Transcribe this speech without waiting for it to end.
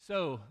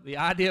So, the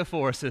idea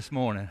for us this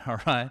morning, all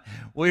right,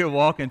 we are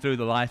walking through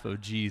the life of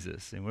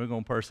Jesus, and we're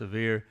going to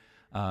persevere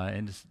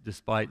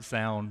despite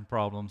sound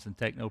problems and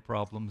techno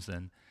problems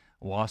and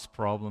wasp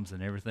problems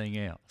and everything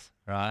else,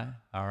 right?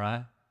 All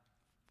right?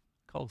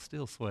 Cole's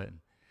still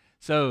sweating.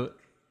 So,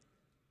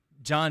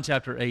 John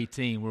chapter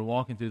 18, we're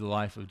walking through the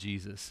life of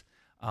Jesus.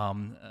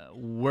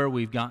 Where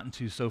we've gotten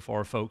to so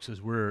far, folks,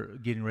 is we're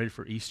getting ready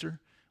for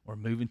Easter. We're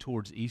moving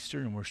towards Easter,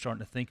 and we're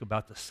starting to think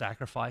about the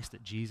sacrifice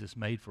that Jesus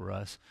made for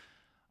us.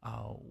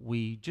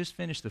 We just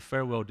finished the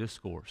farewell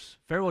discourse.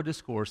 Farewell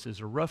discourse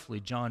is roughly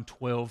John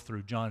 12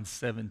 through John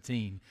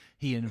 17.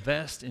 He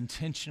invests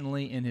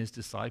intentionally in his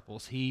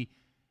disciples. He,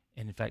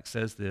 in fact,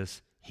 says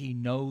this, he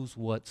knows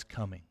what's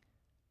coming.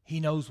 He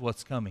knows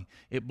what's coming.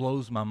 It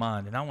blows my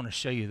mind, and I want to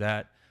show you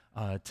that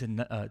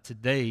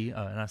today,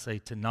 and I say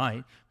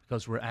tonight,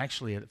 because we're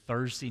actually at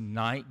Thursday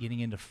night, getting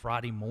into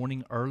Friday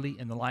morning early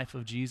in the life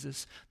of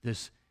Jesus,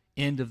 this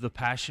end of the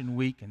Passion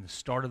Week and the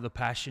start of the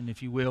Passion,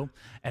 if you will.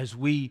 As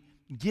we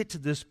get to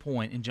this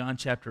point in John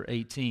chapter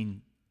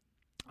 18,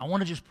 I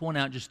want to just point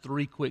out just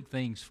three quick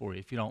things for you,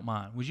 if you don't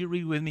mind. Would you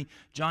read with me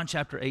John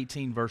chapter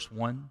 18, verse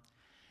 1?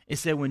 It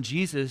said, when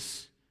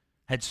Jesus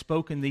had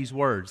spoken these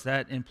words,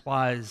 that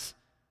implies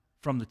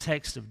from the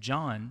text of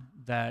John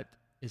that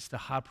it's the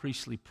high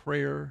priestly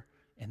prayer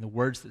and the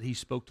words that he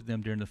spoke to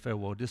them during the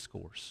farewell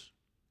discourse.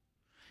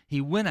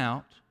 He went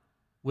out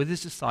with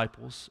his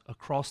disciples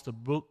across the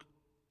brook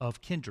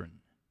of Kidron,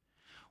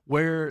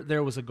 where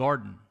there was a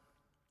garden,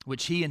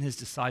 which he and his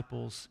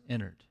disciples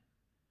entered.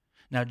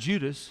 Now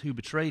Judas, who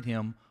betrayed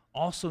him,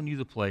 also knew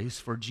the place,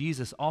 for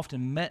Jesus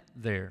often met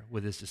there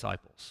with his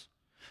disciples.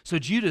 So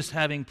Judas,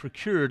 having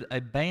procured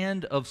a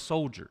band of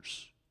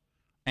soldiers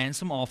and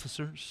some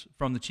officers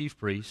from the chief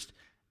priest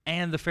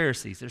and the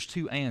Pharisees, there's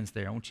two ands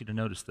there, I want you to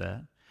notice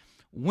that,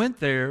 went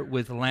there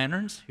with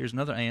lanterns, here's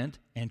another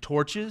and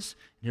torches,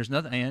 here's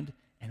another and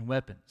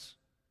weapons.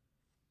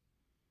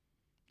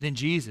 Then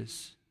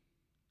Jesus,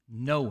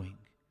 knowing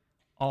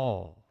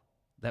all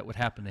that would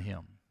happen to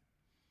him,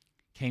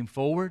 came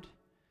forward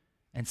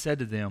and said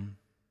to them,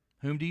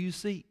 whom do you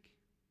seek?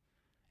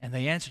 And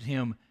they answered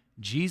him,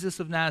 Jesus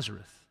of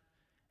Nazareth.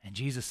 And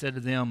Jesus said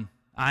to them,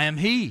 I am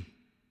he.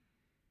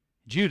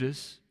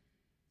 Judas,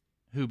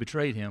 who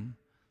betrayed him,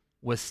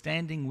 was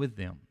standing with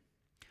them.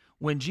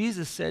 When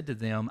Jesus said to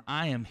them,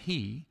 I am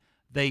he,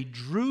 they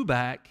drew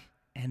back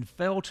and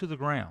fell to the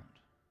ground.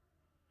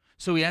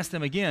 So he asked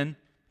them again,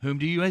 whom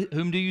do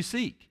you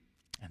seek?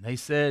 And they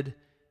said,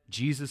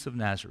 Jesus of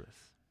Nazareth.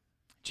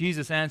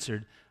 Jesus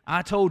answered,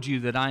 I told you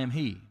that I am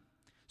he.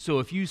 So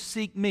if you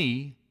seek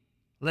me,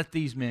 let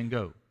these men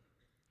go.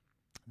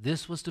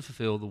 This was to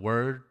fulfill the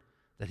word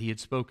that he had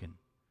spoken.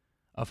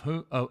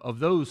 Of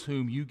those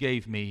whom you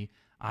gave me,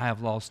 I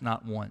have lost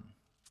not one.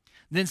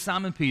 Then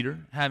Simon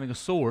Peter, having a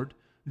sword,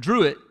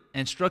 drew it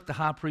and struck the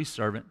high priest's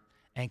servant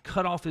and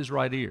cut off his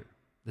right ear.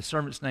 The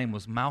servant's name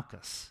was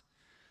Malchus.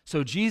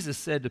 So Jesus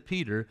said to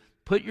Peter,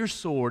 put your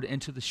sword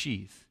into the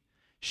sheath.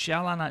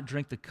 Shall I not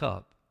drink the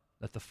cup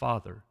that the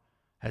Father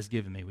has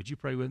given me? Would you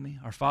pray with me?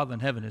 Our Father in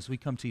heaven, as we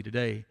come to you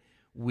today,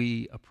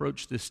 we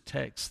approach this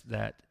text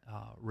that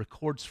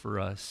records for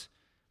us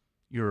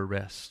your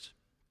arrest.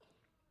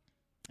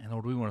 And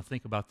Lord, we want to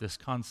think about this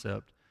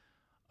concept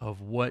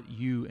of what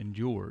you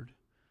endured,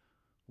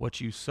 what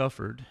you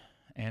suffered,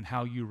 and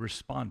how you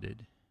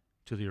responded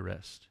to the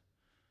arrest.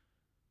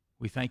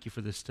 We thank you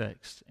for this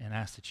text and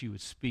ask that you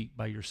would speak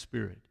by your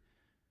Spirit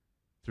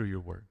through your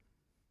word.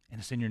 And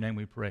it's in your name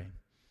we pray.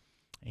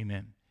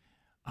 Amen.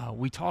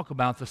 We talk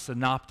about the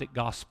Synoptic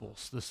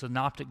Gospels. The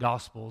Synoptic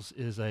Gospels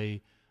is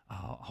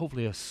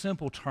hopefully a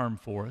simple term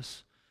for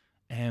us.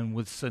 And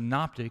with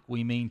synoptic,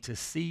 we mean to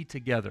see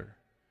together.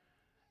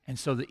 And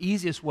so the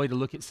easiest way to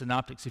look at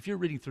synoptics, if you're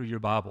reading through your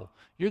Bible,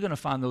 you're going to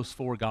find those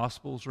four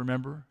Gospels,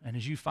 remember? And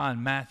as you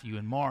find Matthew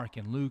and Mark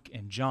and Luke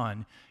and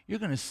John, you're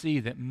going to see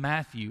that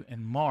Matthew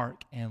and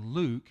Mark and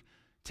Luke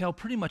tell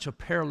pretty much a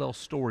parallel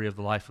story of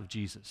the life of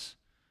Jesus.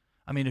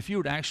 I mean, if you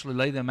were to actually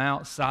lay them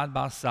out side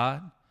by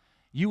side,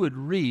 you would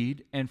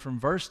read, and from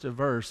verse to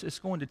verse, it's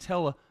going to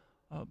tell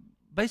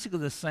basically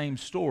the same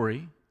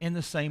story in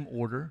the same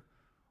order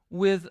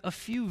with a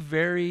few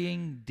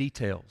varying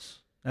details.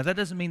 Now, that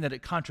doesn't mean that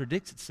it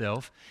contradicts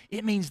itself.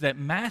 It means that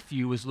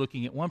Matthew was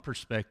looking at one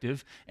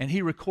perspective, and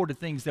he recorded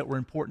things that were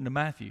important to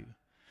Matthew.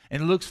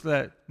 And it looks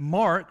that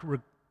Mark,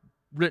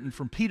 written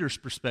from Peter's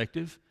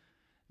perspective,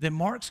 then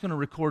Mark's going to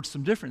record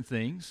some different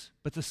things,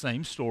 but the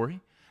same story.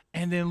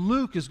 And then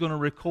Luke is going to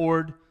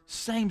record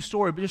same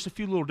story, but just a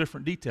few little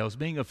different details.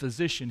 Being a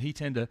physician, he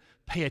tend to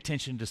pay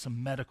attention to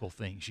some medical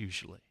things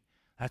usually.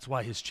 That's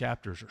why his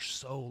chapters are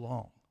so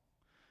long.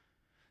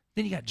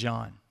 Then you got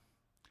John.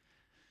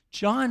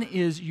 John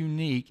is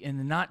unique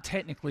and not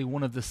technically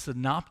one of the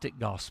synoptic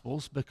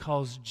gospels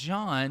because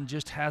John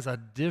just has a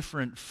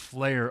different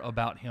flair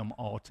about him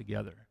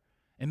altogether.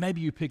 And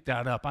maybe you picked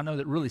that up. I know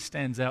that really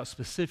stands out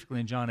specifically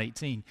in John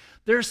 18.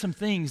 There are some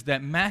things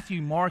that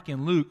Matthew, Mark,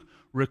 and Luke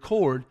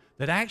record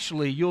that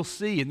actually you'll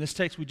see in this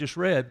text we just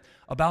read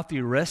about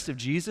the arrest of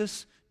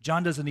Jesus,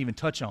 John doesn't even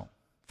touch on.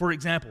 For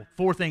example,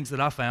 4 things that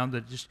I found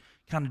that just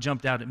kind of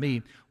jumped out at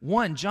me.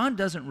 1, John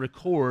doesn't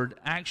record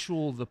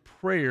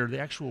the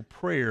actual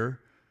prayer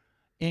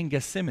in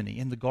Gethsemane,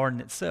 in the garden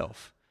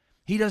itself.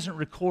 He doesn't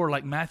record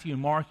like Matthew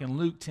and Mark and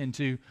Luke tend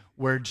to,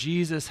 where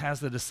Jesus has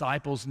the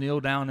disciples kneel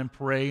down and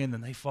pray and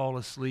then they fall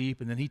asleep,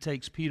 and then he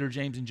takes Peter,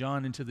 James, and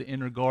John into the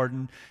inner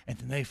garden and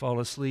then they fall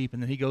asleep,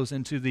 and then he goes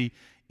into the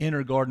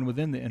inner garden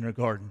within the inner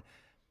garden.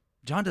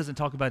 John doesn't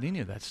talk about any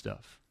of that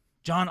stuff.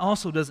 John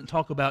also doesn't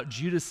talk about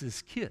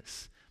Judas's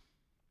kiss.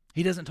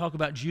 He doesn't talk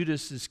about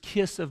Judas's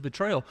kiss of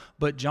betrayal,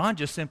 but John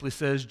just simply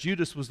says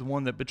Judas was the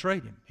one that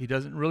betrayed him. He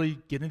doesn't really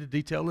get into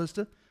detail as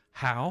to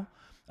how.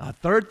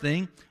 Third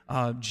thing,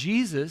 John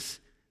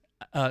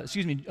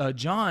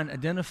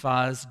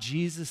identifies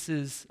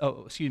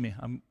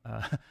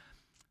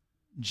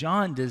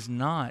John does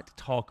not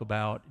talk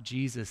about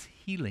Jesus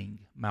healing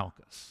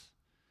Malchus.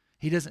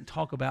 He doesn't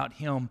talk about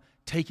him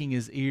taking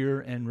his ear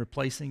and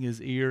replacing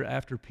his ear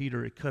after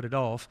Peter had cut it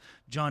off.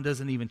 John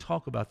doesn't even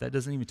talk about that,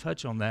 doesn't even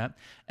touch on that.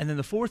 And then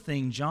the fourth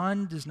thing,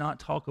 John does not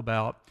talk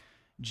about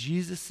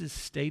Jesus'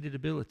 stated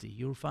ability.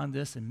 You'll find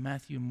this in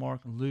Matthew,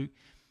 Mark, and Luke.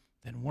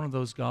 In one of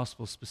those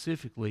Gospels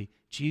specifically,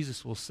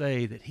 Jesus will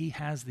say that he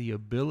has the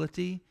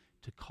ability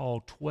to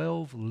call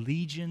 12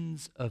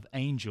 legions of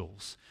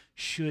angels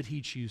should he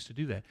choose to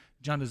do that.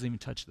 John doesn't even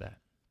touch that.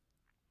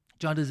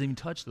 John doesn't even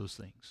touch those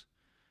things.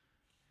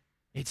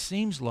 It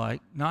seems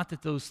like, not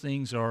that those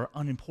things are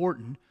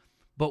unimportant,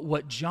 but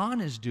what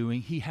John is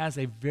doing, he has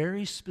a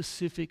very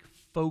specific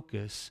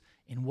focus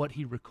in what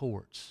he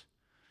records.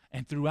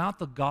 And throughout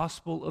the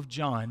Gospel of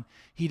John,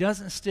 he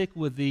doesn't stick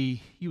with the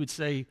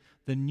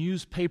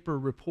newspaper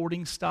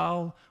reporting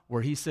style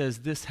where he says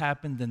this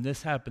happened, then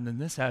this happened, then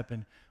this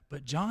happened.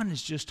 But John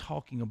is just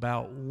talking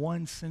about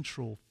one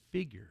central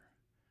figure.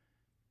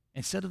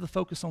 Instead of the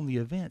focus on the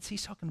events,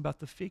 he's talking about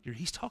the figure.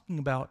 He's talking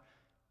about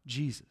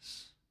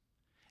Jesus.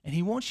 And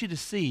he wants you to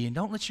see, and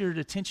don't let your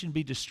attention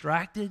be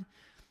distracted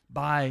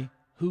by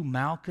who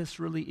Malchus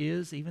really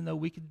is, even though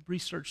we could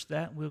research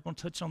that. We're going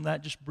to touch on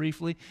that just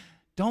briefly.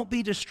 Don't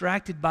be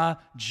distracted by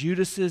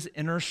Judas's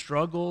inner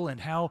struggle and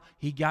how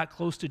he got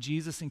close to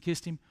Jesus and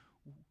kissed him.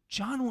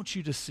 John wants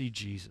you to see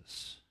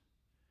Jesus.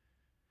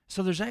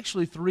 So there's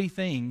actually 3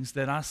 things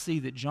that I see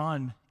that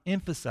John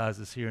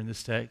emphasizes here in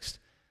this text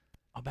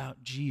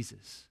about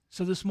Jesus.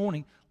 So this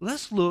morning,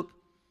 let's look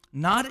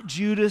not at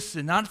Judas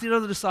and not at the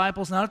other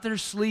disciples, not at their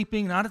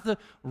sleeping, not at the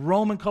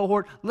Roman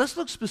cohort. Let's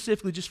look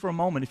specifically, just for a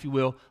moment, if you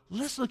will,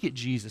 let's look at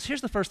Jesus. Here's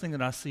the first thing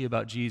that I see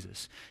about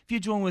Jesus. If you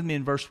join with me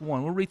in verse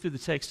 1, we'll read through the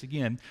text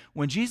again.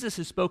 When Jesus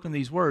had spoken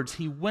these words,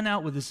 he went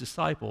out with his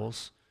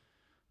disciples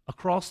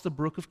across the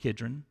brook of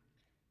Kidron,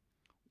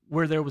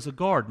 where there was a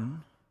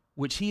garden,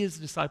 which he and his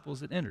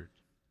disciples had entered.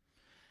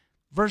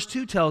 Verse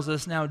 2 tells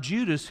us, now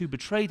Judas, who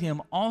betrayed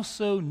him,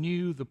 also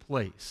knew the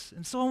place.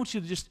 And so I want you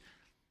to just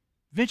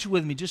venture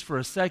with me just for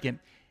a second.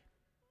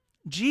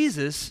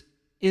 Jesus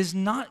is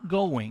not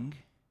going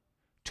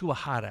to a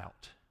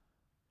hideout.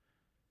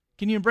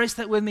 Can you embrace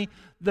that with me?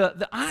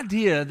 The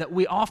idea that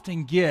we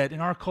often get in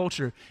our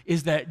culture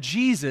is that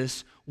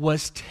Jesus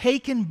was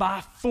taken by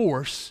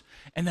force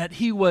and that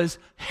he was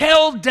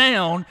held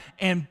down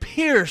and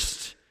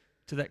pierced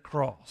to that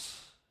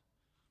cross.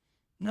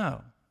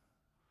 No.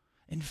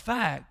 In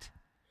fact,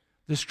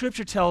 the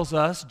scripture tells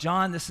us,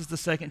 John, this is the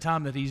second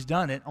time that he's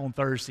done it on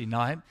Thursday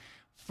night.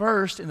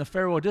 First, in the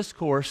farewell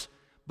discourse,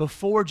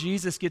 before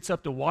Jesus gets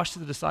up to wash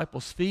the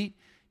disciples' feet,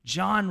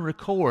 John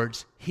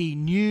records he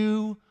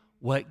knew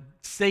what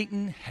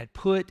Satan had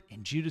put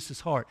in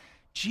Judas's heart.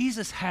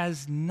 Jesus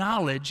has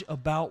knowledge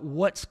about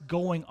what's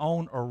going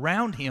on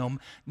around him,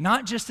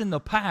 not just in the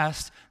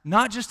past,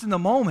 not just in the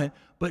moment,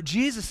 but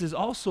Jesus is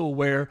also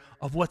aware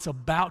of what's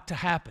about to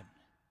happen.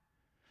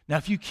 Now,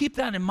 if you keep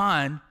that in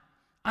mind,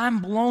 I'm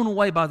blown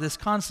away by this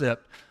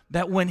concept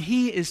that when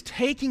he is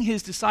taking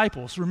his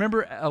disciples,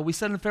 remember we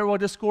said in the farewell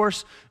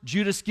discourse,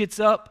 Judas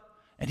gets up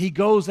and he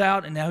goes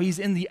out and now he's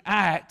in the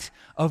act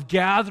of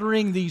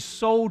gathering these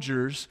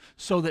soldiers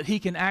so that he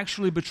can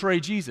actually betray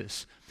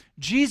Jesus.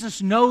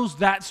 Jesus knows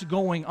that's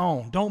going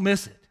on. Don't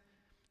miss it.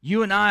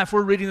 You and I, if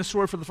we're reading the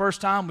story for the first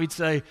time, we'd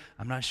say,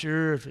 I'm not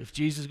sure if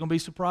Jesus is going to be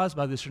surprised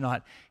by this or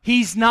not.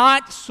 He's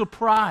not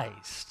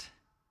surprised.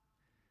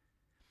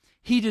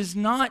 He does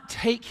not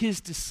take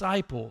his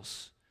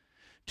disciples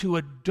to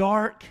a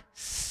dark,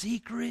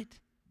 secret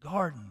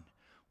garden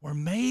where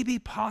maybe,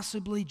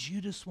 possibly,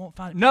 Judas won't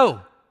find him.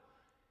 No.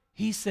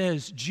 He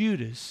says,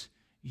 Judas,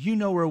 you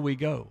know where we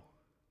go.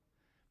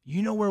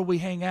 You know where we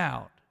hang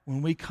out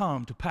when we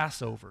come to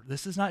Passover.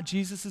 This is not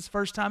Jesus'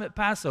 first time at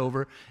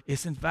Passover.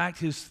 It's, in fact,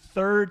 his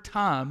 3rd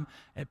time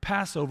at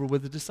Passover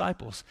with the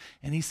disciples.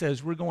 And he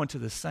says, we're going to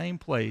the same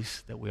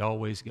place that we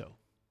always go.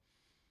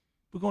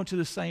 We're going to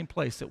the same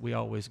place that we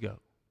always go.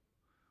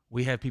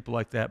 We have people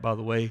like that, by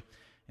the way,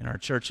 in our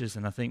churches,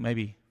 and I think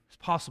maybe it's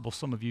possible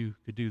some of you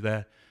could do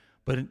that.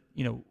 But,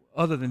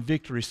 other than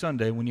Victory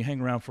Sunday, when you hang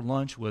around for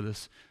lunch with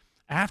us,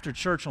 after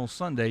church on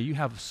Sunday, you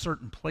have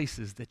certain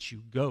places that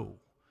you go.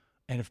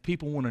 And if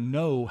people want to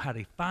know how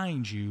to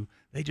find you,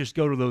 they just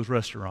go to those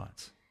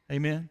restaurants.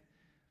 Amen?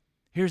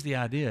 Here's the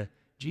idea.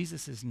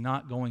 Jesus is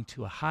not going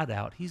to a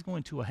hideout. He's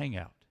going to a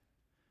hangout.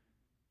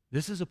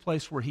 This is a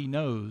place where he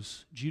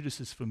knows Judas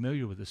is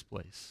familiar with this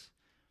place.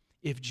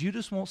 If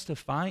Judas wants to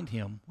find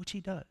him, which he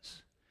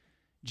does,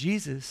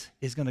 Jesus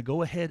is going to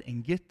go ahead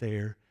and get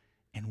there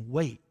and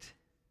wait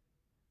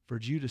for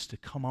Judas to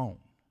come on.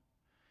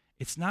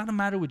 It's not a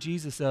matter with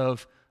Jesus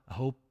of, I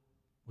hope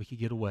we could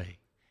get away.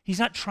 He's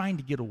not trying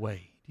to get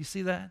away. Do you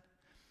see that?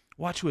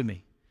 Watch with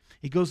me.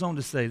 He goes on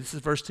to say, this is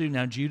verse 2,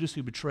 now Judas,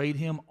 who betrayed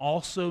him,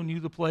 also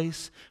knew the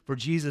place, for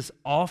Jesus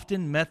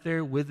often met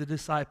there with the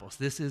disciples.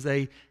 This is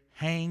a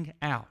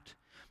hangout.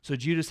 So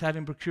Judas,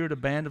 having procured a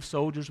band of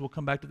soldiers, we'll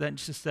come back to that in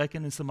just a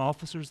second, and some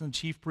officers and the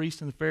chief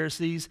priests and the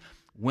Pharisees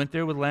went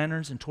there with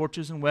lanterns and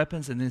torches and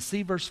weapons. And then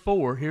see verse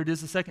 4, here it is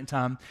the second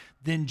time.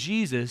 Then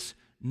Jesus,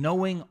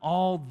 knowing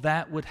all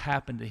that would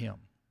happen to him,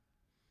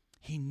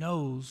 he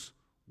knows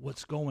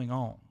what's going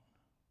on.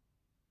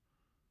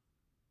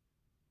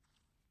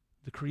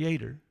 The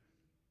Creator,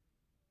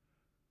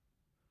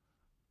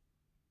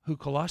 who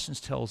Colossians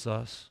tells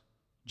us,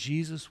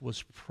 Jesus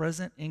was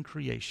present in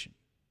creation,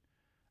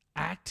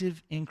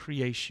 active in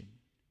creation.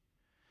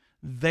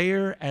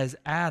 There as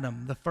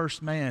Adam, the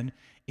first man,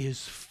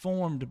 is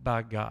formed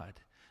by God.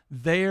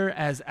 There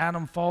as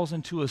Adam falls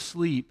into a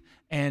sleep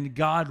and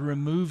God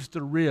removes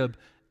the rib,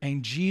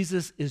 and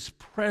Jesus is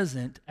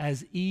present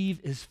as Eve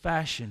is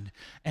fashioned,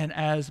 and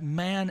as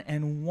man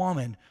and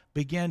woman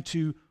began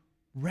to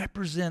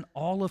represent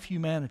all of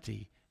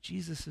humanity,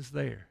 Jesus is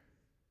there.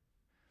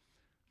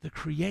 The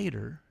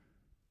Creator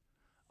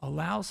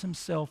allows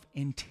himself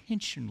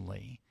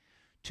intentionally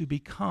to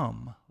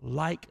become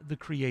like the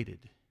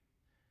created.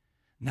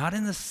 Not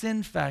in the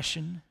sin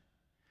fashion,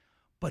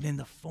 but in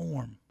the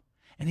form.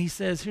 And he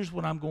says, here's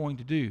what I'm going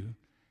to do.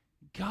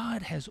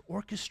 God has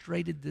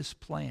orchestrated this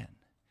plan.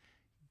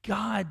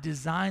 God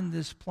designed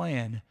this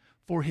plan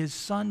for his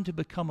son to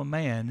become a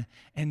man,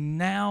 and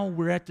now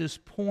we're at this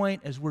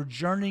point as we're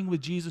journeying with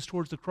Jesus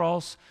towards the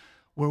cross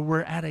where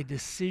we're at a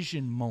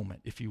decision moment,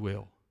 if you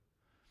will.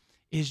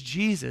 Is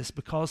Jesus,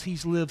 because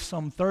he's lived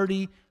some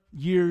 30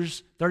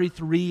 years,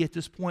 33 at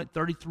this point,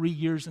 33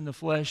 years in the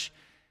flesh,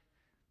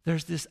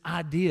 there's this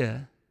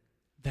idea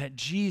that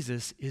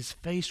Jesus is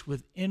faced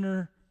with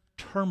inner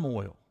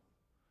turmoil.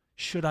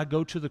 Should I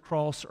go to the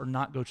cross or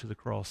not go to the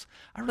cross?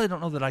 I really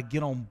don't know that I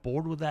get on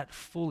board with that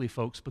fully,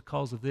 folks,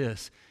 because of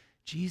this.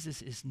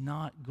 Jesus is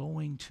not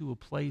going to a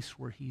place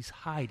where he's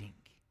hiding.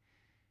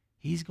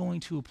 He's going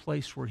to a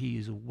place where he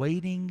is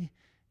awaiting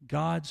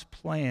God's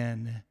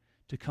plan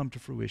to come to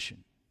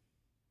fruition.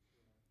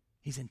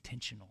 He's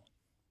intentional.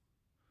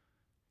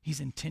 He's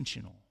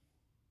intentional.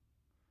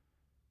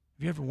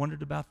 Have you ever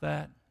wondered about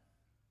that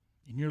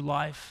in your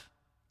life?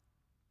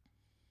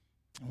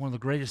 One of the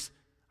greatest,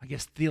 I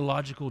guess,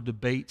 theological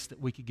debates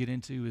that we could get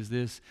into is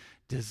this: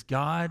 does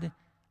God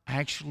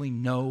actually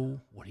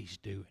know what he's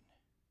doing?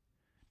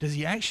 Does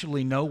he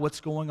actually know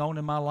what's going on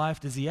in my life?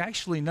 Does he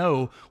actually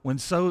know when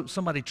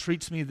somebody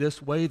treats me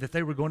this way that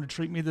they were going to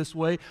treat me this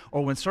way?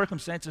 Or when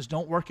circumstances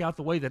don't work out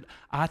the way that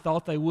I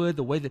thought they would,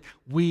 the way that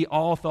we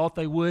all thought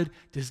they would?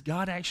 Does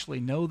God actually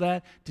know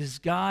that? Does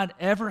God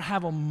ever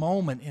have a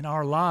moment in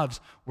our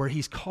lives where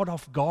he's caught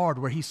off guard,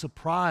 where he's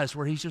surprised,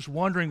 where he's just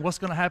wondering what's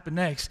going to happen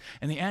next?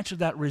 And the answer to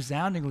that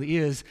resoundingly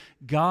is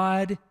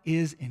God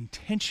is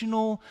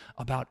intentional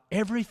about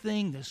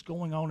everything that's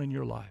going on in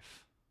your life.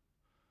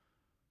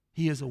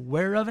 He is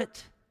aware of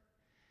it,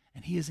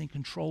 and he is in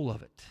control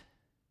of it.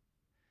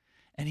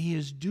 And he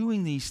is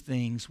doing these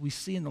things we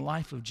see in the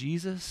life of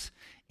Jesus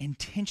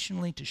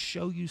intentionally to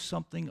show you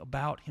something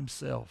about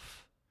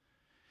himself.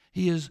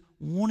 He is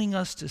wanting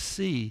us to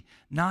see,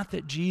 not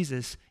that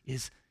Jesus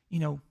is, I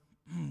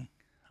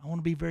want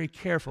to be very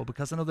careful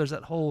because I know there's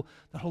that whole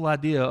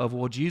idea of,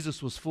 well,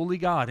 Jesus was fully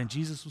God and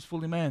Jesus was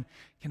fully man.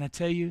 Can I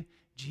tell you,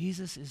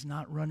 Jesus is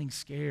not running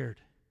scared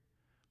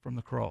from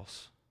the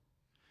cross.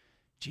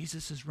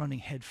 Jesus is running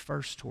head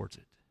first towards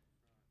it.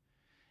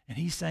 And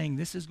he's saying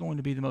this is going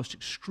to be the most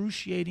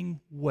excruciating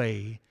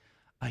way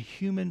a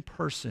human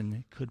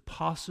person could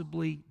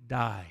possibly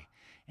die.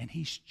 And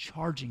he's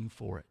charging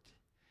for it.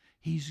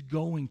 He's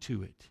going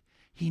to it.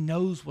 He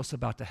knows what's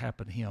about to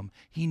happen to him.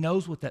 He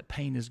knows what that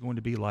pain is going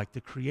to be like.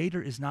 The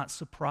Creator is not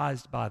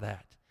surprised by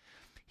that.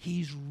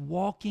 He's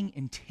walking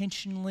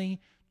intentionally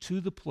to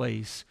the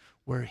place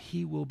where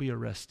he will be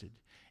arrested.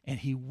 And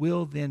he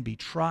will then be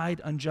tried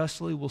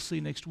unjustly, we'll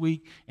see next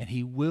week, and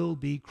he will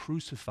be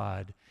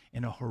crucified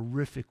in a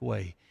horrific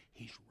way.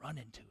 He's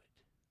running to it.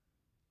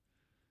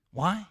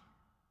 Why?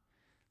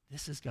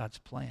 This is God's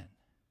plan.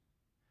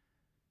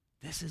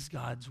 This is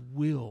God's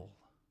will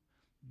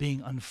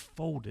being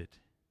unfolded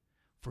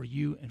for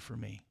you and for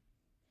me.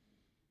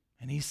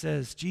 And he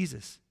says,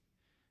 Jesus,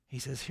 he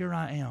says, here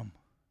I am.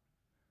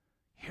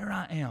 Here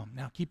I am.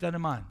 Now keep that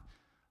in mind.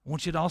 I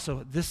want you to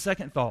also, this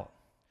second thought,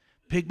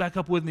 pick back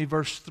up with me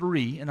verse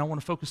 3, and I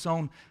want to focus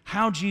on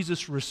how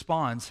Jesus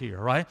responds here,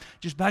 all right?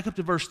 Just back up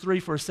to verse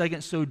 3 for a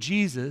second. So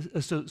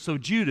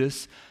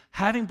Judas,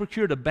 having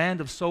procured a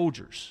band of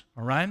soldiers,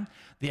 all right?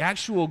 The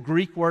actual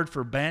Greek word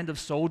for band of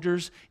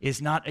soldiers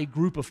is not a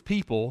group of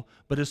people,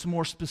 but it's a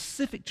more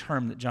specific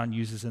term that John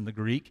uses in the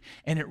Greek,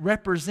 and it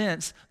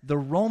represents the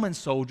Roman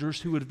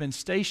soldiers who would have been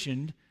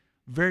stationed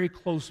very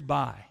close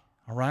by,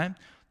 all right?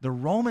 The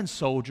Roman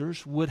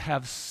soldiers would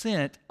have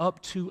sent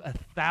up to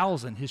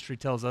 1,000, history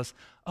tells us,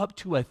 up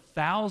to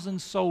 1,000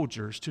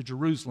 soldiers to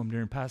Jerusalem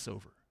during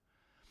Passover.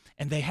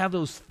 And they have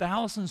those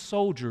 1,000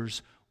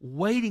 soldiers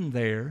waiting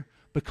there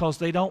because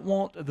they don't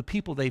want the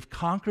people they've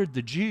conquered,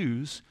 the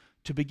Jews,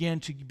 to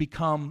begin to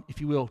become, if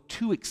you will,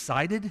 too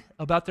excited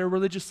about their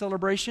religious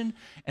celebration,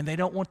 and they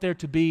don't want there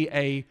to be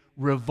a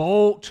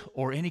revolt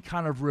or any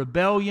kind of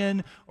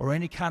rebellion or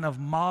any kind of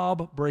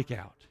mob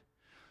breakout.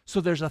 So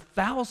there's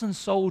 1,000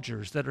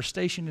 soldiers that are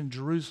stationed in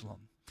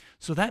Jerusalem.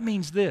 So that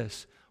means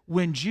this: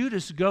 when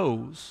Judas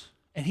goes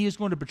and he is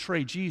going to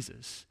betray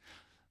Jesus,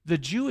 the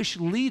Jewish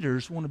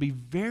leaders want to be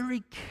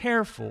very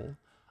careful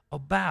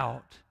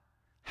about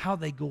how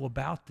they go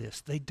about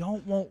this. They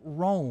don't want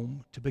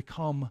Rome to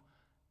become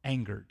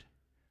angered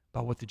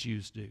by what the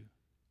Jews do.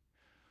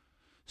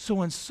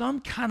 So in some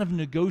kind of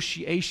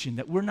negotiation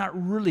that we're not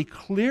really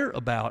clear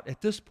about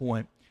at this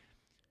point,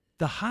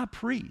 the high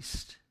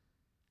priest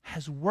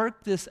has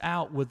worked this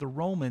out with the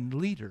Roman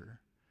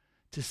leader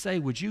to say,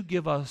 would you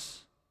give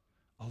us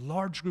a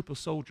large group of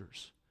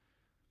soldiers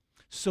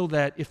so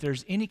that if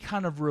there's any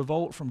kind of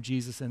revolt from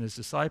Jesus and his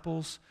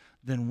disciples,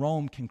 then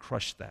Rome can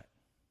crush that.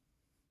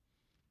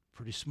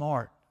 Pretty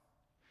smart.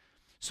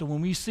 So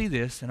when we see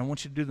this, and I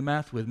want you to do the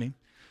math with me,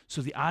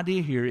 so the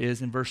idea here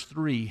is in verse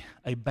 3,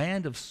 a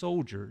band of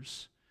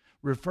soldiers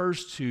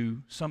refers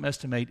to, some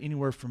estimate,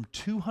 anywhere from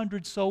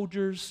 200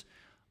 soldiers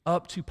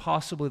up to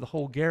possibly the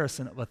whole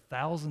garrison of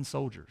 1,000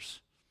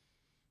 soldiers.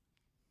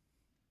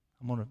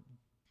 I'm going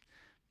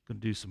to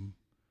do some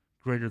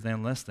greater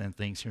than, less than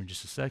things here in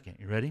just a second.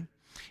 You ready?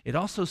 It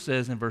also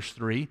says in verse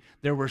 3,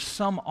 there were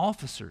some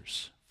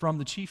officers from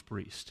the chief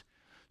priest.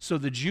 So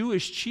the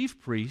Jewish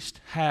chief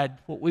priest had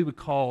what we would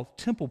call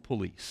temple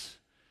police.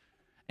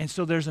 And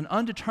so there's an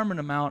undetermined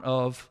amount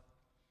of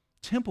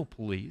temple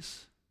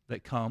police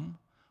that come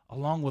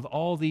along with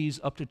all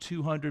these up to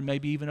 200,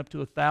 maybe even up to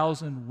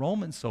 1,000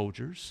 Roman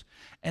soldiers.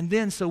 And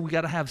then so we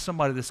got to have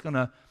somebody that's going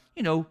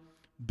to,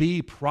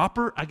 be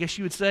proper, I guess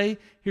you would say.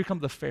 Here come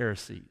the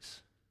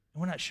Pharisees.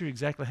 And we're not sure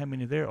exactly how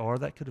many there are.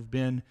 That could have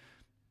been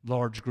a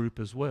large group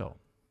as well.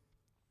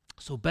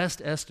 So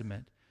best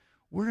estimate,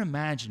 we're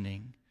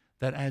imagining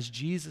that as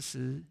Jesus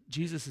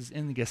is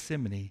in the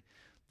Gethsemane,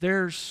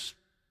 there's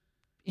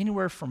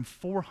anywhere from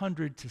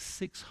 400 to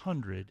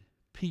 600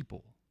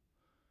 people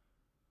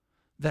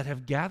that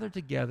have gathered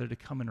together to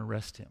come and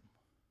arrest him.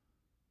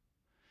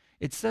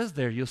 It says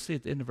there, you'll see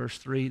at the end of verse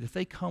 3, that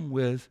they come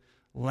with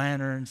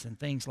lanterns and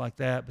things like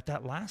that, but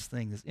that last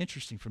thing is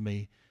interesting for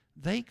me.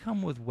 They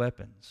come with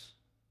weapons.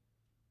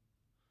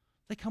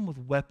 They come with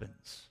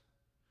weapons.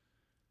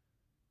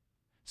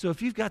 So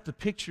if you've got the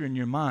picture in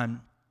your mind,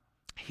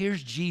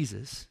 here's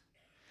Jesus.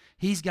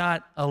 He's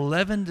got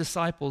 11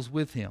 disciples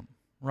with him,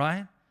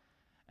 right?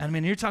 I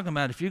mean, you're talking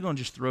about if you're going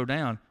to just throw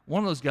down,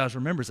 one of those guys,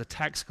 remember, is a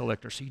tax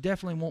collector, so you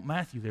definitely want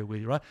Matthew there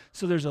with you, right?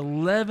 So there's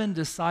 11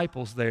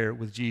 disciples there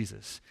with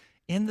Jesus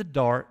in the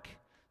dark,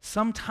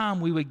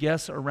 sometime we would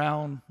guess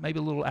around maybe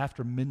a little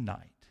after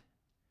midnight.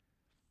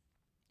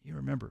 You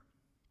remember,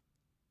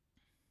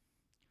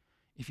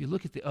 if you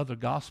look at the other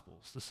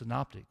Gospels, the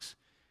Synoptics,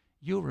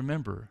 you'll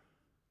remember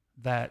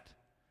that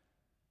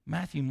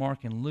Matthew,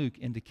 Mark, and Luke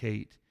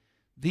indicate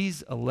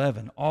these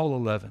 11, all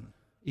 11,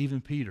 even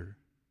Peter,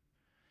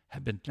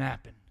 have been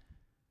napping.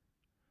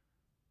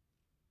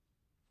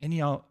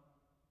 How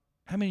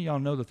many of y'all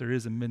know that there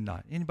is a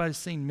midnight? Anybody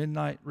seen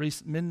midnight?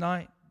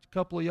 A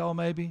couple of y'all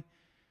maybe.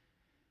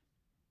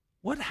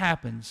 What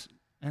happens,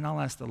 and I'll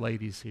ask the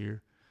ladies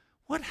here,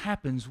 what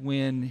happens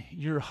when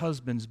your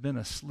husband's been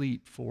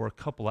asleep for a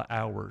couple of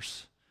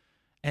hours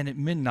and at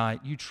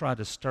midnight you try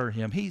to stir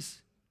him?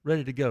 He's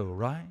ready to go,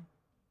 right?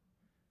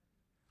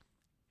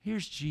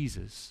 Here's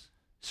Jesus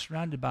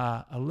surrounded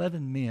by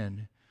 11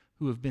 men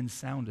who have been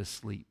sound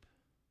asleep.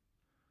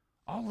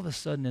 All of a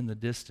sudden in the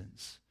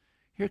distance,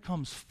 here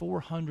comes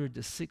 400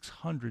 to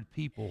 600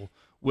 people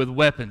with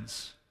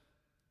weapons.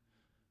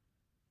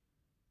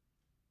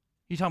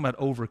 You're talking about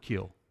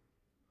overkill.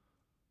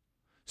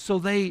 So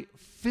they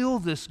fill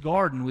this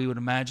garden, we would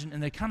imagine,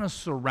 and they kind of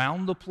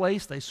surround the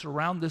place. They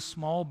surround this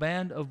small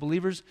band of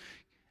believers.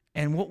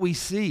 And what we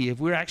see, if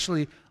we're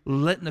actually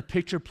letting the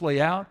picture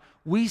play out,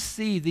 we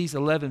see these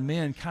 11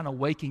 men kind of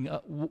waking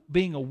up,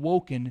 being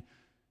awoken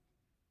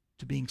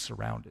to being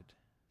surrounded.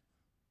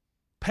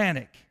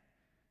 Panic,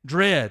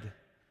 dread,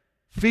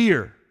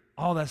 fear,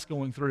 all that's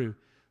going through.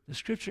 The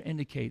scripture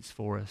indicates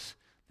for us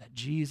that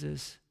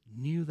Jesus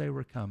knew they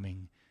were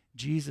coming.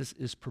 Jesus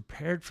is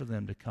prepared for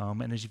them to come.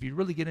 And as if you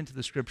really get into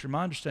the scripture,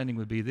 my understanding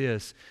would be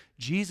this: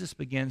 Jesus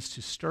begins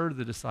to stir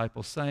the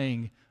disciples,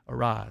 saying,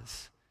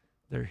 "Arise,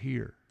 they're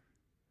here.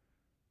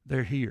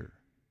 They're here.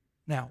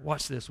 Now,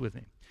 watch this with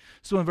me.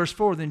 So in verse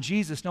 4, then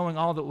Jesus, knowing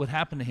all that would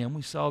happen to him,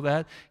 we saw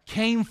that,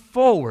 came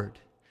forward.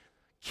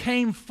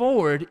 Came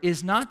forward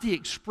is not the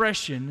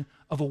expression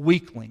of a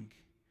weakling.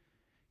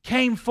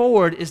 Came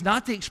forward is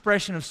not the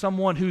expression of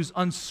someone who's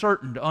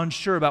uncertain,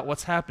 unsure about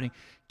what's happening.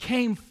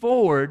 Came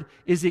forward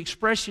is the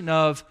expression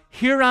of,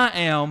 here I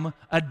am,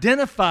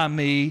 identify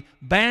me,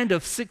 band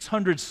of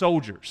 600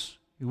 soldiers.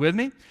 You with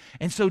me?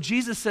 And so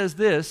Jesus says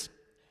this,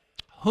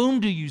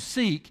 whom do you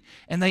seek?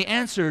 And they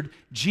answered,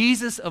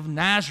 Jesus of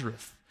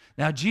Nazareth.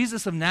 Now,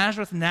 Jesus of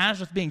Nazareth,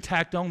 Nazareth being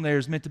tacked on there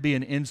is meant to be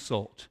an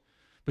insult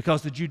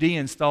because the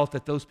Judeans thought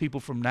that those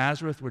people from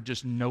Nazareth were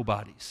just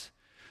nobodies.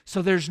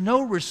 So there's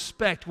no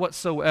respect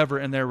whatsoever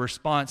in their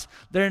response.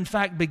 They're in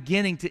fact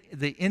beginning to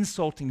the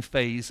insulting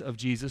phase of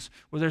Jesus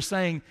where they're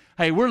saying,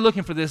 hey, we're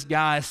looking for this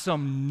guy,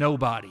 some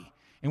nobody.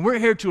 And we're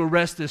here to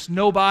arrest this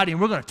nobody,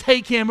 and we're going to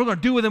take him. We're going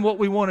to do with him what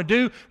we want to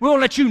do. We're going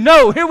to let you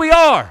know, here we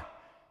are.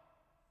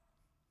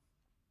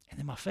 And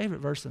then my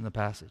favorite verse in the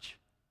passage.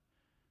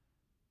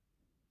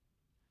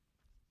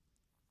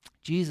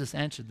 Jesus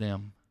answered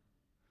them.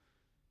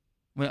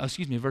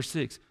 Verse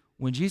 6.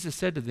 When Jesus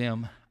said to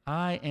them,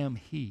 I am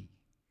he.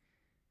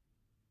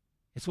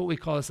 It's what we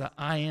call this a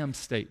I am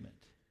statement.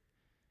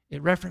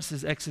 It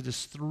references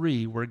Exodus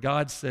 3 where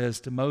God says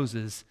to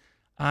Moses,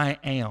 I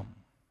am.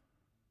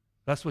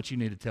 That's what you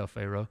need to tell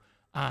Pharaoh.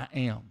 I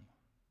am.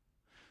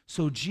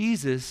 So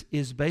Jesus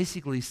is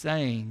basically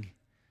saying,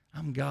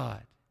 I'm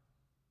God.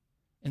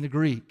 In the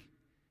Greek,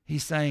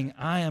 he's saying,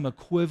 I am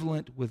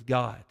equivalent with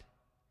God.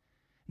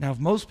 Now, if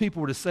most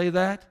people were to say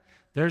that,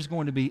 there's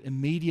going to be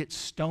immediate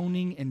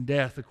stoning and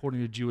death according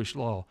to Jewish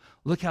law.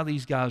 Look how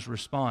these guys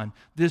respond.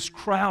 This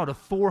crowd of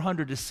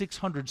 400 to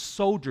 600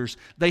 soldiers,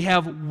 they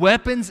have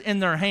weapons in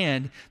their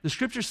hand. The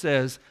scripture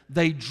says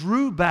they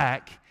drew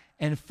back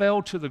and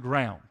fell to the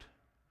ground.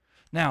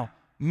 Now,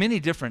 many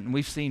different, and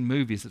we've seen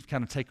movies that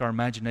kind of take our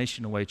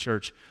imagination away,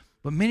 church,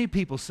 but many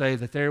people say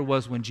that there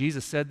was, when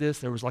Jesus said this,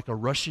 there was like a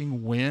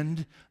rushing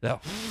wind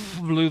that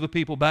blew the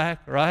people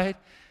back, right?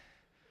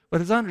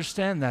 But as I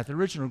understand that, the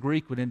original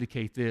Greek would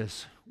indicate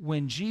this.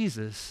 When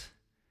Jesus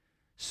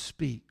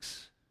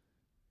speaks,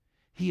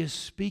 he is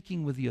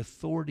speaking with the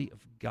authority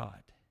of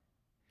God.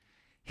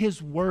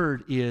 His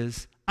word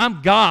is,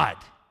 I'm God.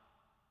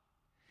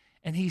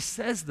 And he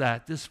says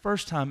that this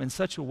first time in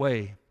such a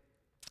way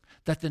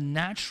that the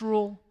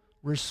natural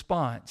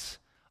response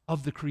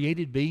of the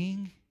created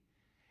being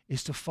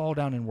is to fall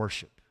down and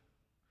worship.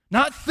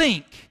 Not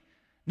think,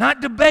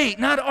 not debate,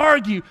 not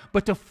argue,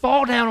 but to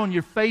fall down on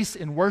your face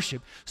and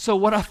worship. So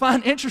what I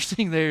find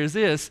interesting there is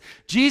this.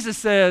 Jesus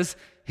says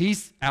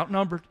he's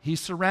outnumbered, he's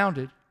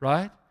surrounded,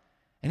 right?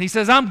 And he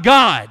says, I'm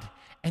God.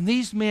 And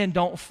these men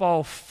don't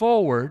fall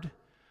forward,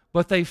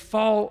 but they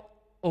fall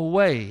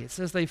away. It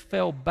says they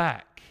fell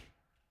back.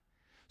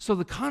 So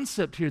the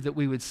concept here that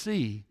we would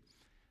see,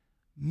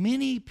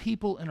 many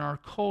people in our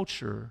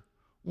culture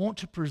want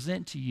to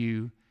present to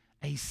you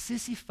a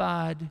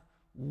sissified,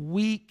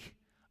 weak,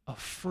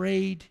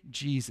 afraid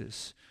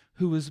Jesus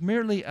who was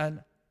merely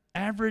an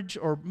average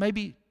or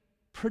maybe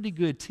pretty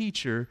good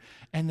teacher,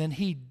 and then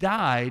he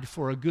died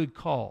for a good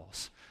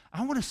cause.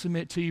 I want to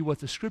submit to you what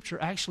the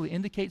scripture actually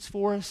indicates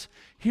for us.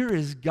 Here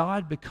is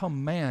God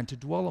become man to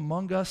dwell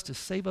among us, to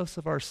save us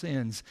of our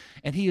sins.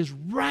 And he is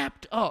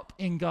wrapped up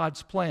in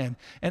God's plan.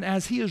 And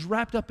as he is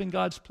wrapped up in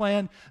God's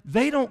plan,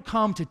 they don't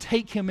come to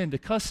take him into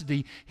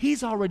custody.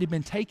 He's already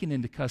been taken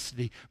into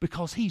custody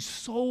because he's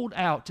sold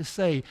out to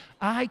say,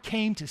 I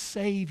came to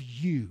save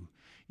you.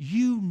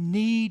 You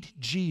need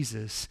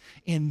Jesus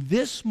in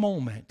this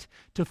moment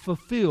to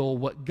fulfill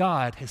what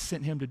God has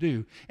sent him to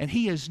do. And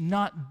he is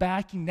not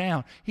backing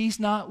down. He's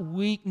not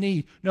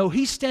weak-kneed. No,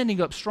 he's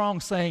standing up strong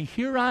saying,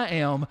 here I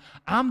am.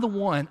 I'm the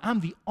one. I'm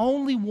the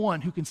only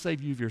one who can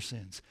save you of your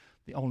sins.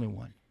 The only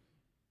one.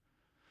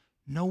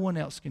 No one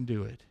else can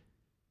do it.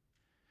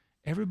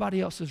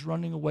 Everybody else is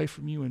running away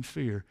from you in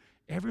fear.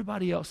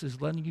 Everybody else is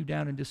letting you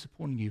down and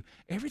disappointing you.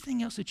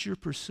 Everything else that you're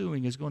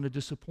pursuing is going to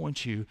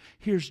disappoint you.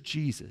 Here's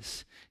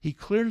Jesus. He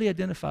clearly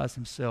identifies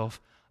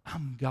himself.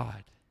 I'm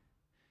God.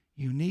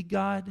 You need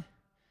God.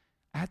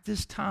 At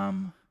this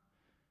time,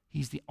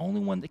 he's the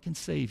only one that can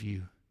save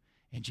you.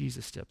 And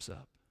Jesus steps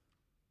up.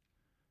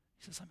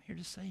 He says, I'm here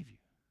to save you.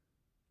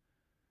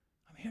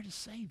 I'm here to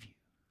save you.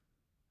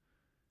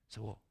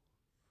 So,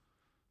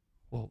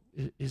 well,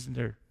 isn't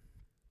there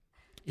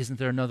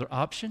another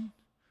option?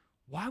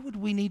 Why would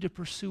we need to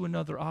pursue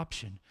another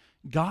option?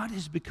 God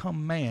has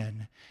become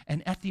man,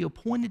 and at the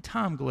appointed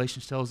time,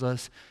 Galatians tells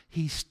us,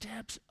 he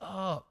steps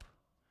up.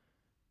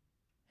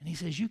 And he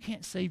says, you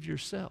can't save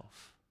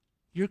yourself.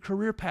 Your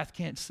career path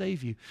can't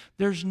save you.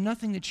 There's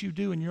nothing that you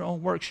do in your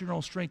own works, your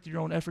own strength,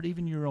 your own effort,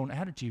 even your own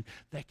attitude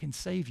that can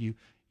save you.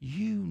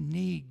 You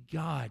need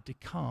God to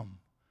come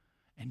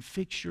and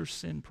fix your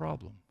sin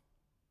problem.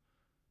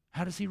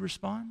 How does he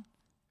respond?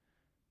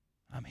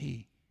 I'm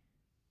he.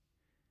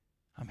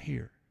 I'm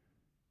here.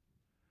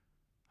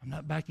 I'm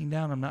not backing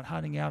down. I'm not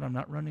hiding out. I'm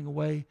not running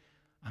away.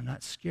 I'm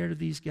not scared of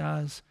these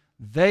guys.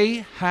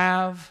 They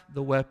have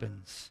the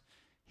weapons.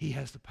 He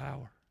has the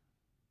power.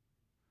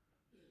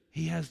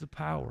 He has the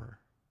power.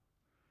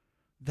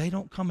 They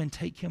don't come and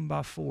take him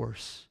by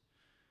force.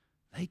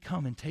 They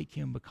come and take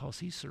him because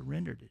he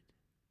surrendered it.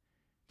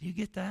 Do you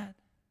get that?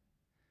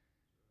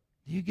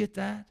 Do you get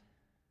that?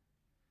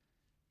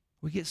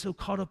 We get so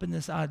caught up in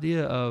this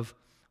idea of,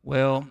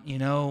 well,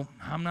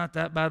 I'm not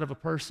that bad of a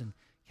person.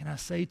 Can I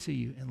say to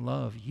you in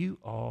love, you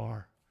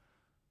are.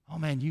 Oh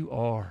man, you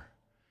are.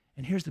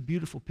 And here's the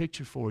beautiful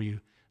picture for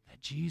you,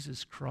 that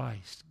Jesus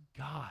Christ,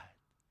 God,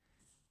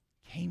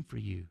 came for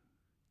you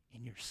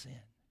in your sin.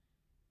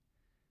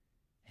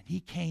 And he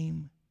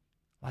came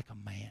like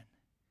a man.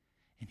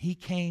 And he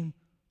came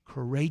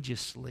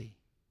courageously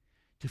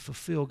to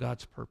fulfill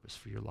God's purpose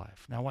for your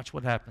life. Now watch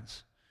what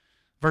happens.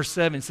 Verse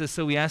 7 says,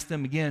 so he asked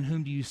them again,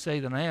 whom do you say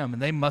that I am?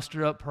 And they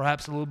muster up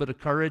perhaps a little bit of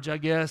courage, I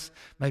guess.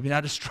 Maybe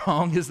not as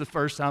strong as the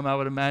first time, I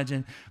would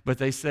imagine. But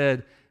they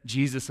said,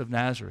 Jesus of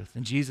Nazareth.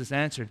 And Jesus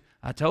answered,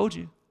 I told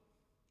you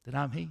that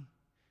I'm he.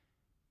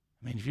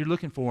 I mean, if you're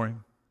looking for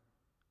him,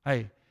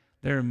 hey,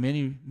 there are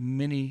many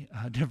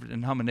different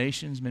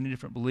denominations, many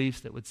different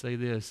beliefs that would say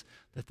this,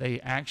 that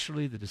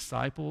the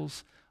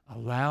disciples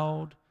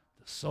allowed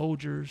the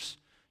soldiers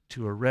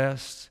to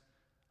arrest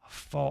a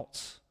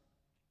false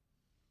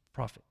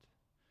prophet.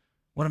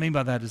 What I mean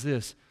by that is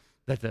this,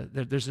 that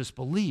there's this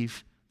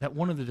belief that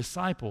one of the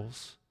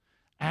disciples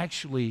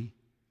actually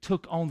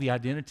took on the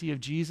identity of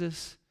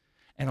Jesus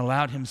and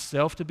allowed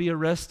himself to be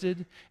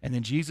arrested, and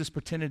then Jesus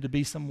pretended to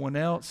be someone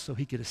else so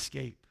he could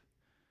escape.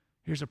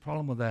 Here's the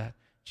problem with that.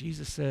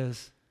 Jesus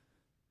says,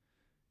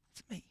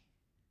 it's me.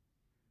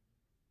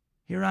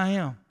 Here I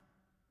am,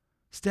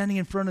 standing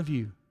in front of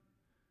you.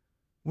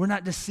 We're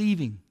not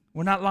deceiving.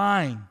 We're not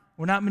lying.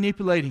 We're not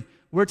manipulating.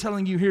 We're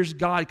telling you, here's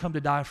God come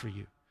to die for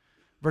you.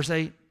 Verse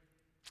 8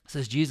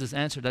 says, Jesus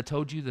answered, I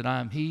told you that I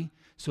am he,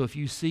 so if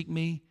you seek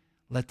me,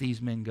 let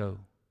these men go.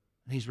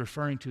 And he's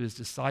referring to his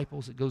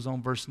disciples. It goes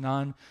on, verse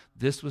 9,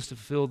 this was to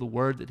fulfill the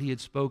word that he had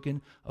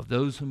spoken, of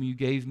those whom you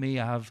gave me,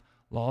 I have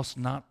lost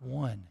not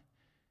one.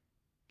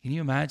 Can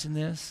you imagine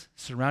this?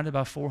 Surrounded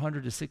by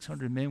 400 to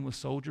 600 men with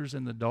soldiers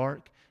in the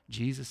dark,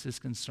 Jesus is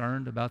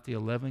concerned about the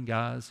 11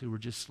 guys who were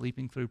just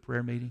sleeping through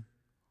prayer meeting.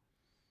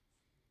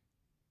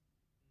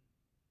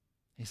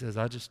 He says,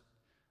 I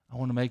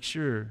want to make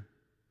sure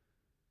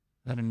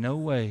that in no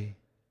way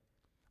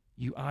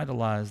you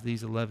idolize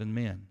these 11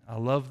 men. I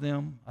love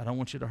them. I don't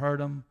want you to hurt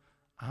them.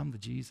 I'm the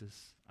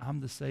Jesus.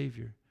 I'm the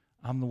Savior.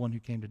 I'm the one who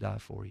came to die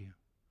for you.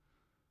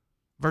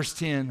 Verse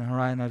 10, all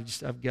right, and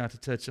I've got to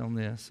touch on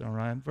this, all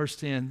right. Verse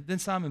 10, then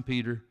Simon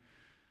Peter,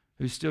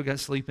 who still got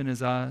sleep in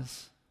his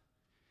eyes,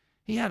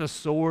 he had a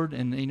sword,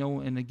 and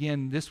and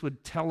again, this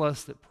would tell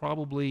us that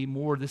probably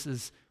more,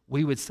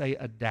 we would say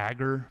a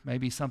dagger,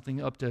 maybe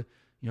something up to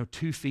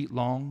 2 feet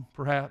long,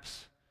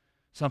 perhaps.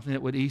 Something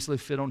that would easily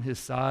fit on his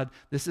side.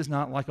 This is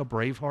not like a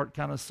Braveheart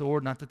kind of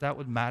sword, not that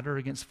would matter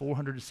against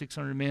 400 to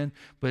 600 men,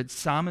 but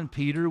Simon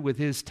Peter with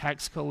his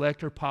tax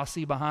collector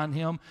posse behind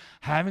him,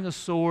 having a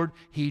sword,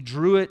 he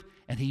drew it,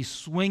 and he's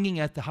swinging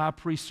at the high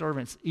priest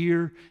servant's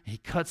ear, and he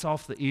cuts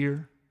off the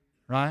ear,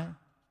 right?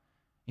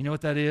 You know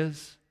what that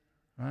is,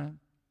 right?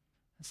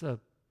 That's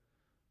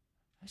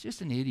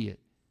just an idiot.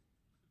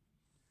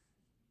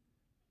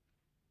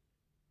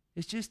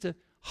 It's just a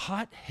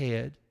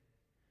hothead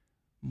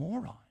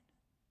moron.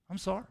 I'm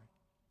sorry.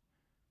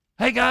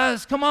 Hey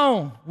guys, come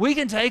on. We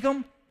can take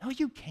them. No,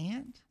 you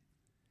can't.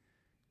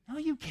 No,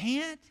 you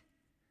can't.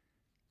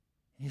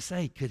 You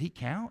say, could he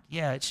count?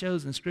 Yeah, it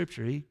shows in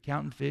Scripture. He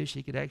counting fish.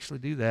 He could actually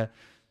do that.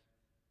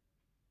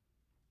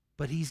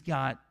 But he's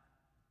got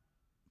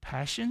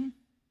passion,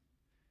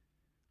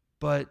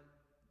 but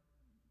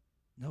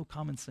no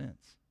common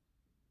sense.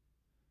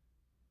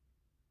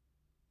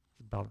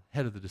 It's about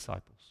head of the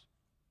disciples.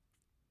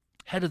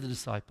 Head of the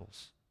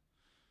disciples.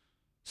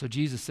 So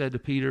Jesus said to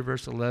Peter,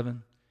 verse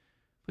 11,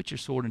 put your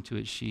sword into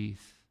its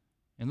sheath.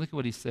 And look at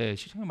what he says.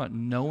 She's talking about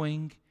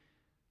knowing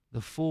the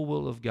full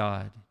will of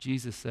God.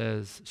 Jesus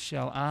says,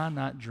 shall I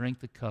not drink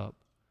the cup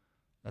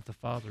that the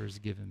Father has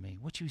given me?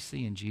 What you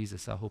see in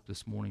Jesus, I hope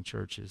this morning,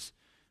 church, is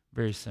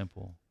very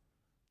simple.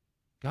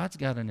 God's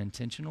got an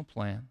intentional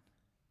plan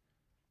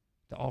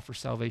to offer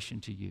salvation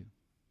to you.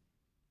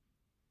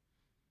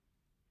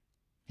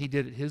 He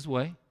did it his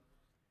way.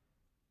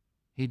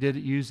 He did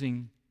it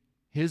using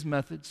his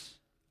methods.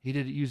 He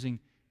did it using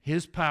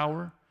his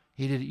power.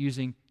 He did it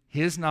using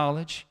his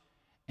knowledge.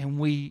 And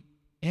we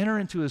enter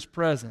into his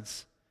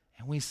presence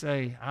and we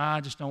say, I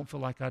just don't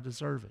feel like I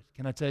deserve it.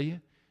 Can I tell you?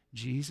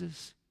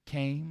 Jesus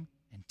came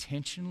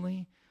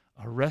intentionally,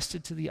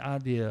 arrested to the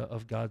idea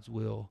of God's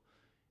will.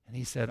 And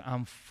he said,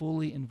 I'm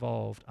fully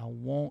involved. I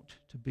want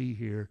to be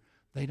here.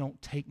 They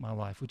don't take my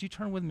life. Would you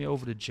turn with me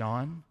over to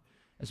John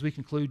as we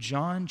conclude?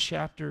 John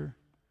chapter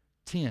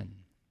 10.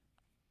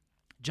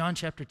 John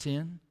chapter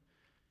 10.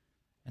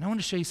 And I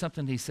want to show you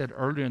something he said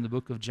earlier in the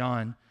book of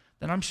John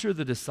that I'm sure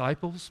the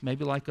disciples,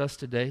 maybe like us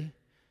today,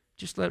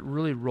 just let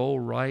really roll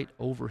right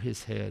over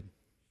his head.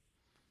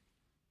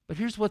 But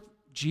here's what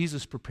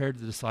Jesus prepared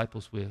the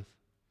disciples with.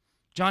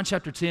 John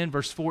chapter 10,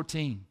 verse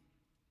 14.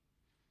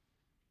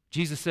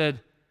 Jesus said,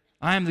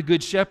 I am the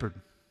good shepherd.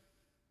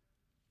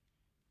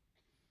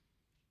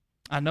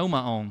 I know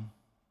my own,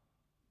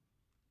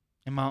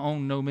 and my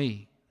own know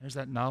me. There's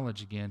that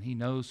knowledge again. He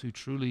knows who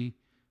truly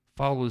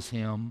follows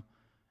him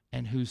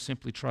and who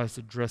simply tries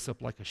to dress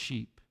up like a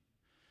sheep.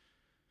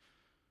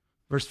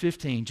 Verse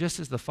 15, just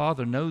as the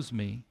Father knows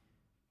me,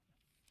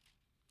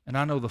 and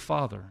I know the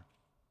Father.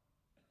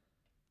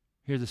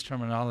 Hear this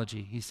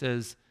terminology. He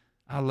says,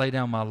 I lay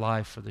down my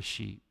life for the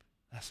sheep.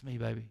 That's me,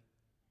 baby.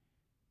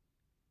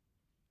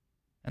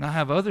 And I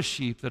have other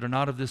sheep that are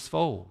not of this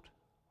fold.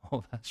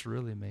 Oh, that's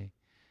really me.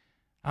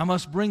 I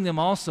must bring them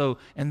also,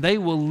 and they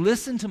will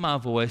listen to my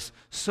voice,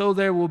 so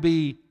there will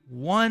be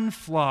one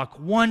flock,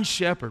 one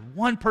shepherd,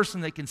 one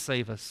person that can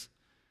save us.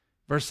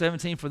 Verse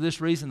 17, for this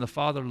reason the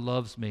Father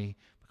loves me,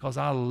 because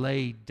I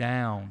lay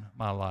down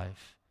my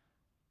life,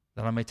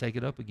 that I may take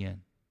it up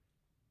again.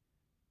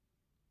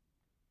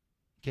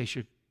 In case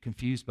you're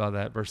confused by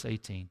that, verse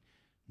 18,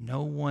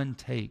 no one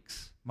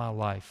takes my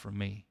life from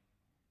me,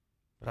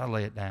 but I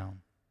lay it down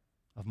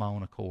of my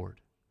own accord.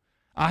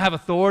 I have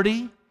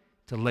authority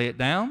to lay it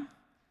down,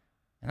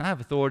 and I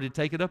have authority to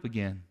take it up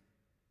again.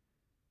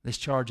 This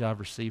charge I've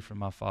received from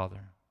my Father.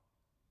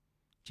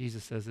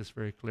 Jesus says this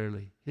very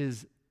clearly.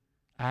 His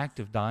act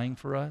of dying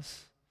for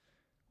us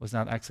was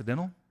not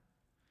accidental.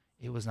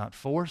 It was not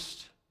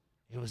forced.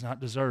 It was not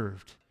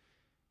deserved.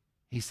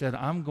 He said,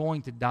 I'm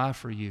going to die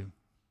for you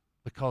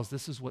because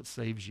this is what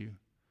saves you.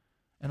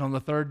 And on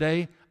the third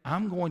day,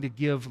 I'm going to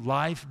give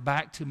life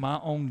back to my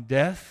own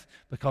death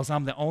because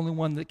I'm the only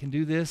one that can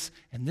do this.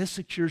 And this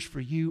secures for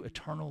you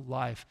eternal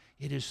life.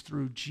 It is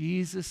through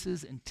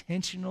Jesus'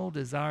 intentional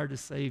desire to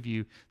save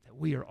you that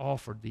we are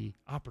offered the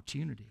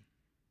opportunity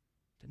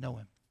to know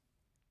him.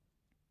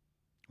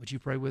 Would you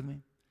pray with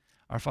me?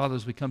 Our Father,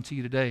 as we come to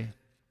you today,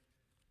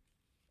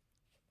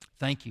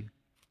 thank you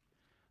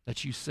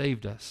that you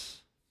saved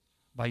us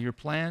by your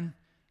plan,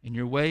 in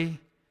your way,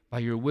 by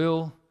your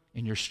will,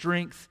 in your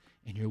strength,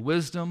 in your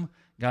wisdom.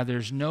 God,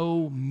 there's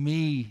no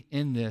me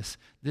in this.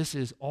 This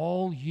is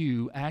all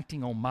you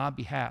acting on my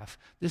behalf.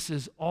 This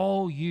is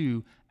all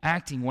you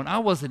acting when I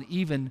wasn't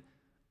even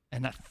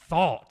in a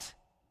thought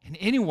in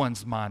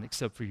anyone's mind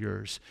except for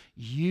yours.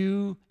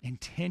 You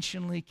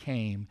intentionally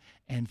came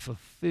and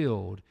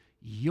fulfilled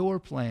your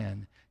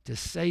plan to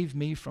save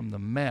me from the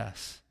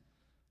mess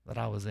that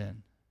I was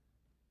in.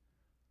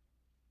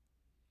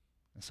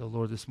 And so,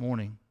 Lord, this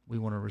morning we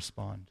want to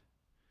respond.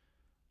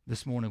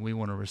 This morning we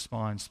want to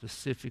respond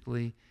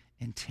specifically,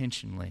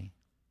 intentionally.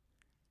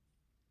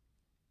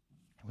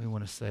 And we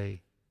want to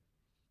say,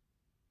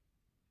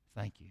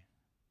 thank you.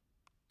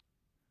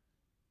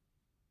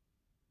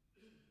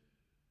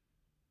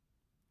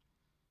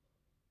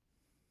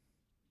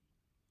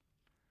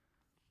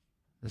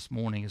 This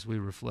morning, as we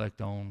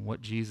reflect on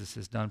what Jesus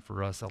has done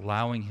for us,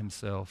 allowing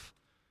himself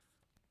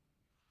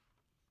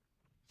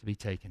to be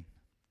taken,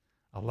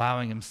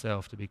 allowing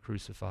himself to be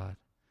crucified,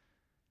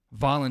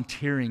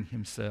 volunteering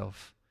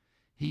himself,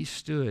 he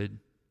stood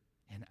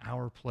in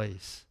our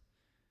place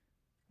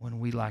when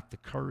we lacked the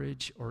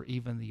courage or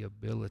even the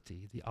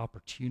ability, the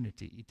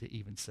opportunity to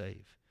even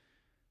save.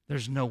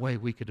 There's no way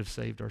we could have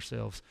saved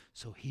ourselves,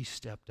 so he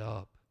stepped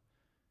up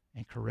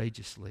and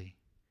courageously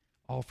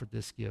offered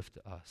this gift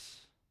to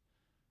us.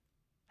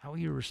 How will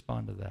you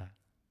respond to that?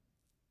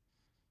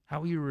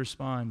 How will you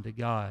respond to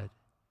God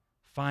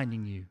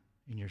finding you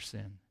in your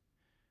sin,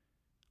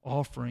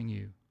 offering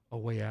you a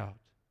way out?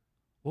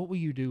 What will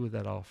you do with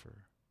that offer?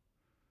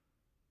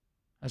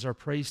 As our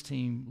praise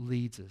team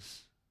leads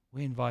us,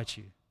 we invite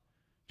you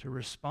to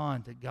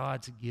respond to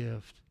God's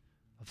gift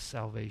of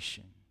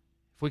salvation.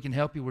 If we can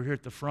help you, we're here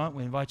at the front.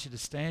 We invite you to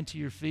stand to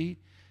your feet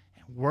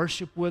and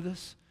worship with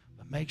us,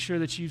 but make sure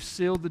that you've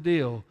sealed the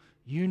deal.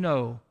 You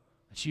know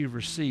that you've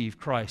received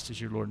Christ as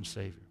your Lord and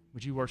Savior.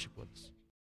 Would you worship with us?